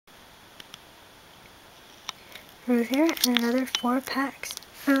Ruth here, and another 4 packs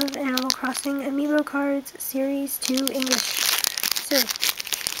of Animal Crossing Amiibo cards, Series 2 English. So,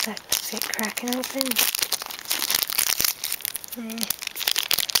 let's get cracking open.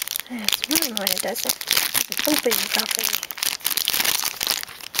 It's annoying when it doesn't open properly.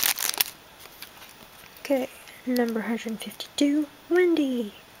 Okay, number 152,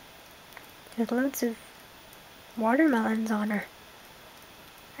 Wendy. There's loads of watermelons on her.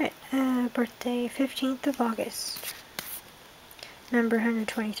 Right, birthday 15th of August. Number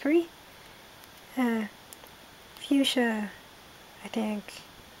 123, Fuchsia, I think.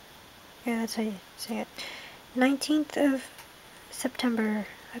 Yeah, that's how you say it. 19th of September,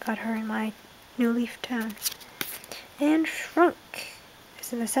 I got her in my New Leaf Town. And Shrunk.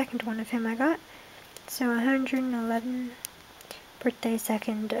 This is the second one of him I got. So 111, birthday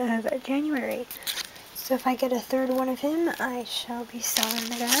 2nd of January. So if I get a third one of him, I shall be selling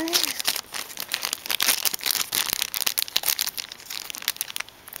the guy.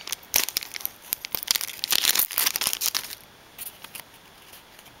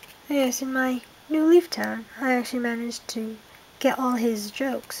 Yes, in my New Leaf Town, I actually managed to get all his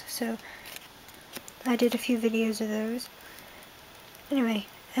jokes, so I did a few videos of those. Anyway,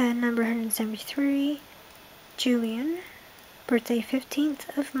 number 173, Julian, birthday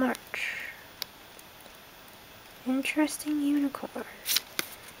 15th of March. Interesting unicorn.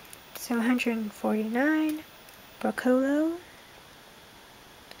 So 149, Brocolo,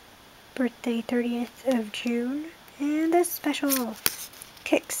 birthday 30th of June, and a special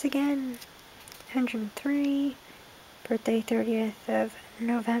Kicks again, 103, birthday 30th of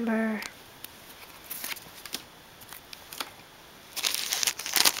November.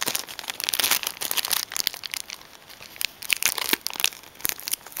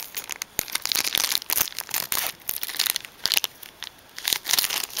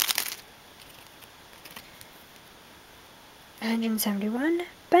 $171,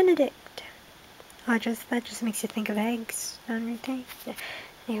 Benedict. That just makes you think of eggs, don't you think? Yeah.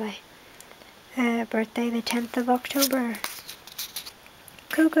 Anyway, birthday the 10th of October.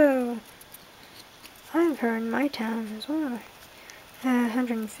 Coco. I have her in my town as well.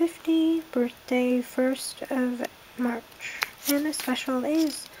 150, birthday 1st of March. And the special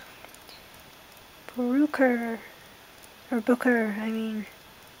is Brooker. Or Booker, I mean.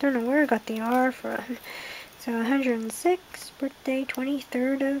 Don't know where I got the R from. So 106, birthday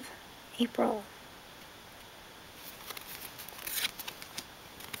 23rd of April.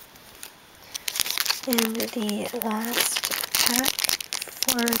 And the last pack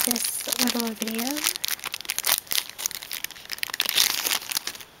for this little video,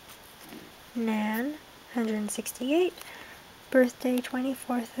 Nan, 168, birthday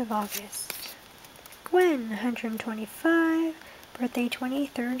 24th of August. Gwen, 125, birthday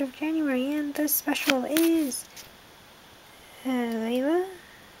 23rd of January, and the special is Lila?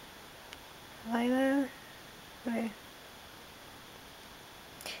 Okay.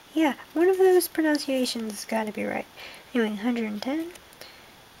 Yeah, one of those pronunciations has got to be right. Anyway, 110,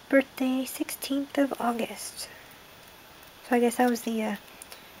 birthday 16th of August. So I guess that was the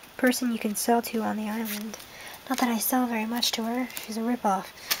person you can sell to on the island. Not that I sell very much to her, she's a ripoff.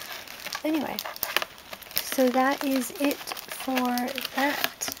 Anyway, so that is it for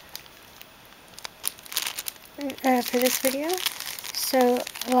that, for this video. So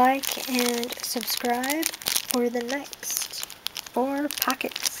like and subscribe for the next 4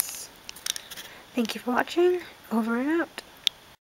 packets. Thank you for watching. Over and out.